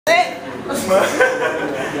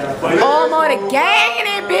OMODAGANG in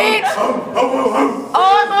it, bitch.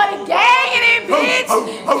 OMODAGANG in it, bitch.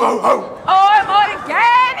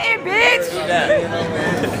 OMODAGANG in it, bitch.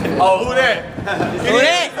 Oh, who that? Who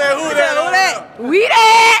that? We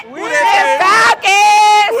that. We that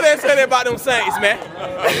Falcons. Who that said that about them Saints, man?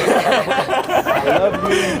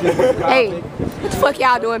 Hey, what the fuck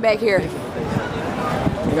y'all doing back here?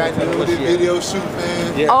 You guys know this video shoot,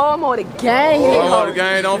 man. Yeah. OMODAGANG.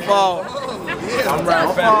 OMODAGANG, don't fall. I'm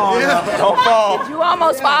right. Don't fall. Did you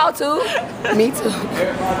almost fall too? Me too.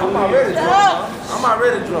 I'm already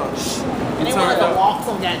drunk. And they wanted to walk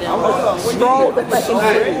some goddamn Roll the fucking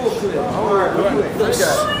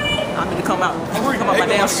I need to come out my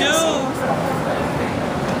damn shoes.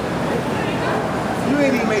 You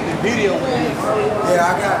ain't even make the video with this. Yeah,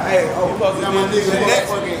 I got, hey,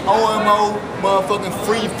 OMO, motherfucking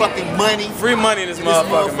free fucking money. Free money this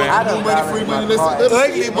motherfucker, man. Free money, free money.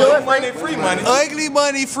 Ugly money, free money. Ugly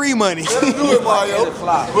money, free money. Let him do it, Mario.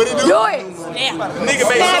 What he do? Do it. Nigga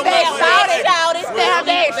made Stand back, shout it. Stand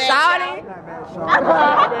back, shout it.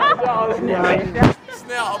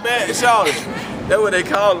 Snap back, shout it. That's what they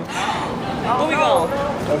call him. Where we going?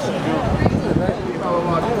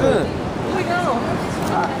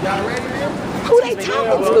 Who they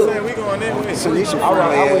talking to? We going in with All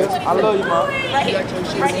right, I love you, Mom.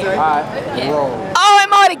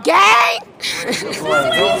 OMODAGANG.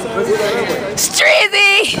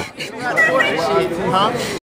 Strizzy.